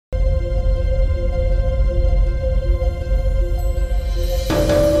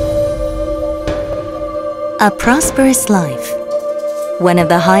A prosperous life, one of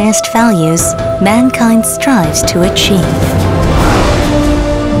the highest values mankind strives to achieve.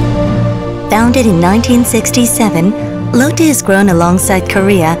 Founded in 1967, Lotte has grown alongside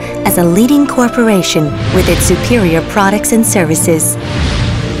Korea as a leading corporation with its superior products and services,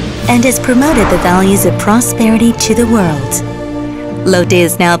 and has promoted the values of prosperity to the world. Lotte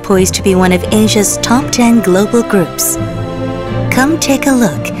is now poised to be one of Asia's top 10 global groups. Come take a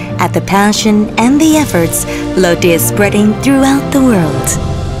look at the passion and the efforts Lotte is spreading throughout the world.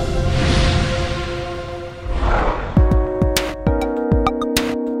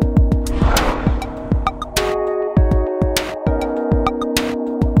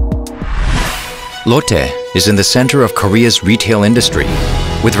 Lotte is in the center of Korea's retail industry.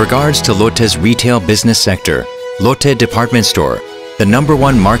 With regards to Lotte's retail business sector, Lotte Department Store, the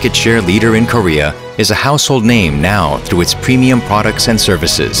 #1 market share leader in Korea, is a household name now through its premium products and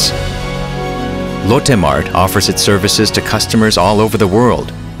services. Lotte Mart offers its services to customers all over the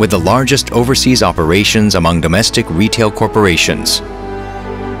world, with the largest overseas operations among domestic retail corporations.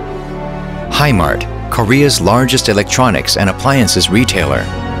 Mart, Korea's largest electronics and appliances retailer.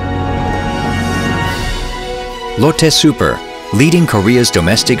 Lotte Super, leading Korea's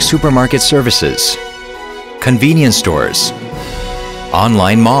domestic supermarket services. Convenience stores.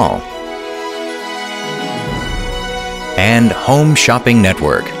 Online mall. And home shopping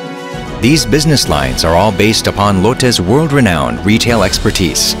network. These business lines are all based upon Lotte's world-renowned retail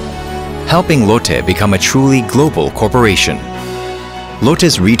expertise, helping Lotte become a truly global corporation.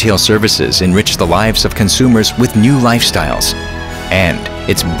 Lotte's retail services enrich the lives of consumers with new lifestyles, and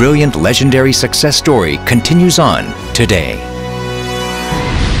its brilliant legendary success story continues on today.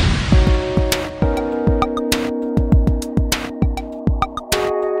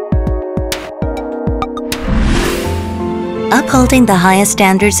 Upholding the highest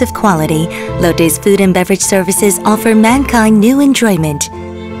standards of quality, Lotte's food and beverage services offer mankind new enjoyment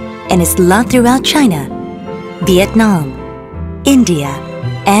and is loved throughout China, Vietnam, India,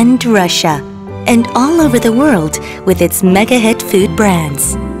 and Russia, and all over the world with its mega-hit food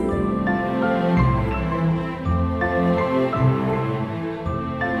brands.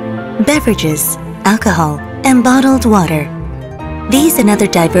 Beverages, alcohol, and bottled water. These and other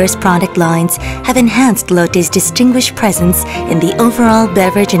diverse product lines have enhanced Lotte's distinguished presence in the overall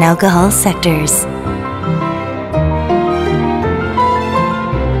beverage and alcohol sectors.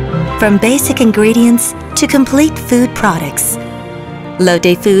 From basic ingredients to complete food products,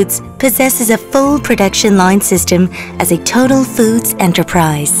 Lotte Foods possesses a full production line system as a total foods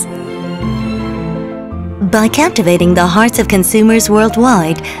enterprise. By captivating the hearts of consumers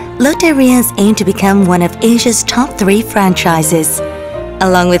worldwide, Lotteria's aim to become one of Asia's top 3 franchises.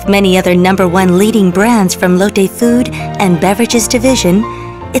 Along with many other #1 leading brands from Lotte Food and Beverages Division,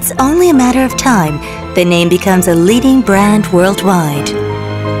 it's only a matter of time the name becomes a leading brand worldwide.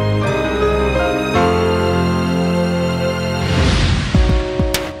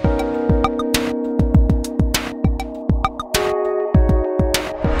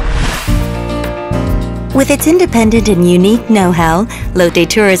 With its independent and unique know-how, Lotte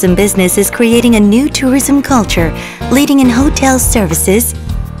Tourism Business is creating a new tourism culture, leading in hotel services,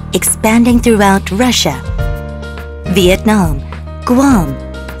 expanding throughout Russia, Vietnam, Guam,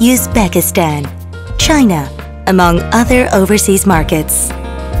 Uzbekistan, China, among other overseas markets.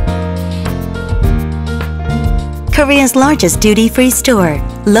 Korea's largest duty-free store,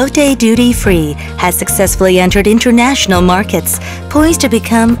 Lotte Duty Free, has successfully entered international markets, poised to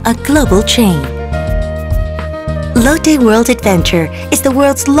become a global chain. Lotte World Adventure is the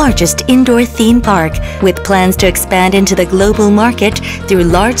world's largest indoor theme park, with plans to expand into the global market through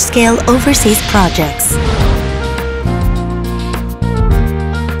large-scale overseas projects.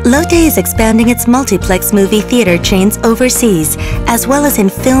 Lotte is expanding its multiplex movie theater chains overseas, as well as in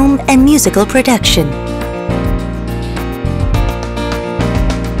film and musical production.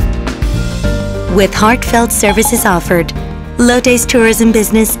 With heartfelt services offered, Lotte's tourism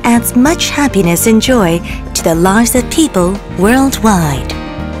business adds much happiness and joy to the lives of people worldwide.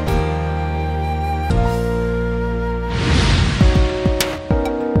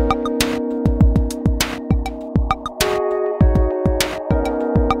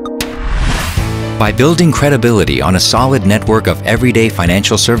 By building credibility on a solid network of everyday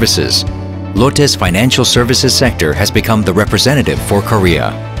financial services, Lotte's financial services sector has become the representative for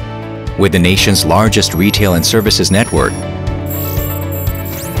Korea. With the nation's largest retail and services network,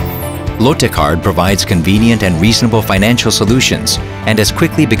 Lotte Card provides convenient and reasonable financial solutions and has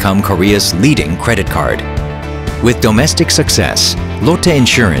quickly become Korea's leading credit card. With domestic success, Lotte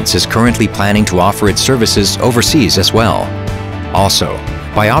Insurance is currently planning to offer its services overseas as well. Also,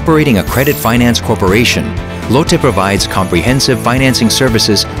 by operating a credit finance corporation, LOTTE provides comprehensive financing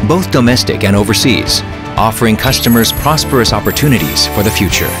services both domestic and overseas, offering customers prosperous opportunities for the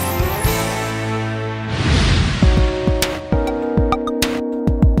future.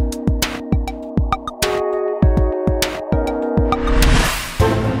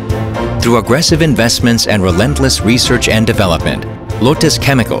 Through aggressive investments and relentless research and development, LOTTE's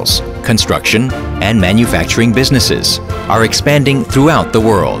chemicals, construction, and manufacturing businesses are expanding throughout the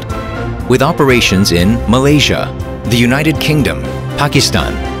world, with operations in Malaysia, the United Kingdom,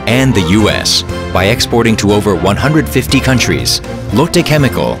 Pakistan, and the US. By exporting to over 150 countries, LOTTE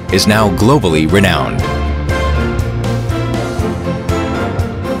Chemical is now globally renowned.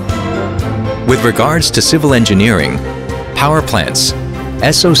 With regards to civil engineering, power plants,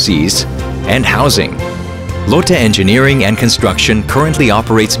 SOCs, and housing, LOTTE Engineering and Construction currently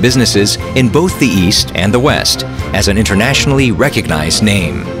operates businesses in both the East and the West as an internationally recognized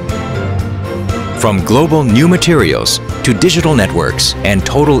name. From global new materials to digital networks and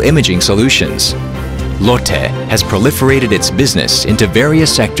total imaging solutions, LOTTE has proliferated its business into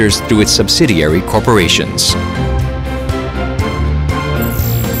various sectors through its subsidiary corporations.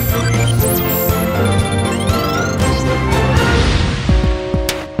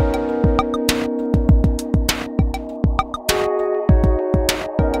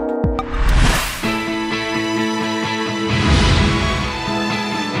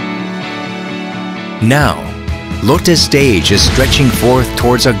 Now, LOTTE's stage is stretching forth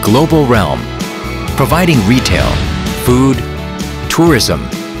towards a global realm, providing retail, food, tourism,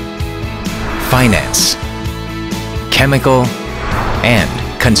 finance, chemical, and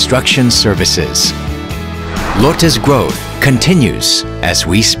construction services. LOTTE's growth continues as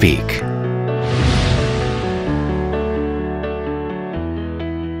we speak.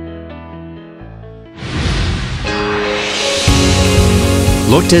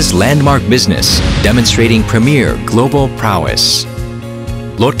 LOTTE's landmark business demonstrating premier global prowess.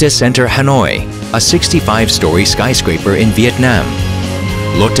 LOTTE Center Hanoi, a 65-story skyscraper in Vietnam.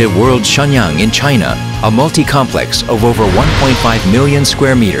 LOTTE World Shenyang in China, a multi-complex of over 1.5 million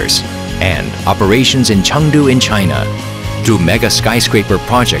square meters, and operations in Chengdu in China. Through mega skyscraper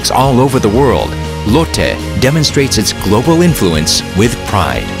projects all over the world, LOTTE demonstrates its global influence with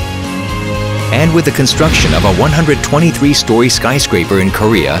pride. And with the construction of a 123-story skyscraper in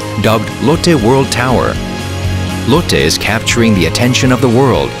Korea dubbed LOTTE World Tower, LOTTE is capturing the attention of the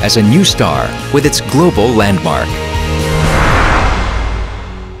world as a new star with its global landmark.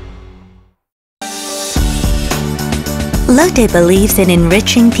 LOTTE believes in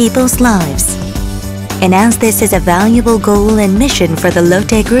enriching people's lives. And as this is a valuable goal and mission for the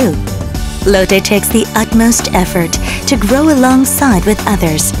LOTTE Group, LOTTE takes the utmost effort to grow alongside with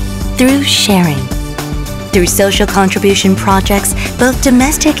others through sharing. Through social contribution projects, both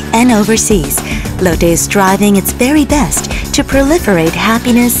domestic and overseas, LOTTE is striving its very best to proliferate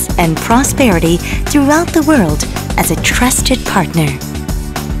happiness and prosperity throughout the world as a trusted partner.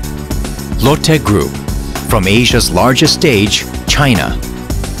 LOTTE Group, from Asia's largest stage, China,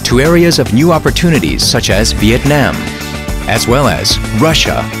 to areas of new opportunities such as Vietnam, as well as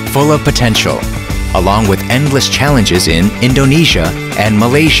Russia, full of potential, along with endless challenges in Indonesia and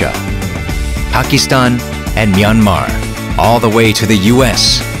Malaysia, Pakistan and Myanmar, all the way to the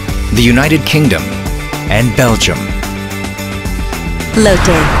US, the United Kingdom, and Belgium.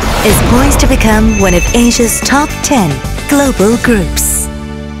 LOTTE is poised to become one of Asia's top 10 global groups.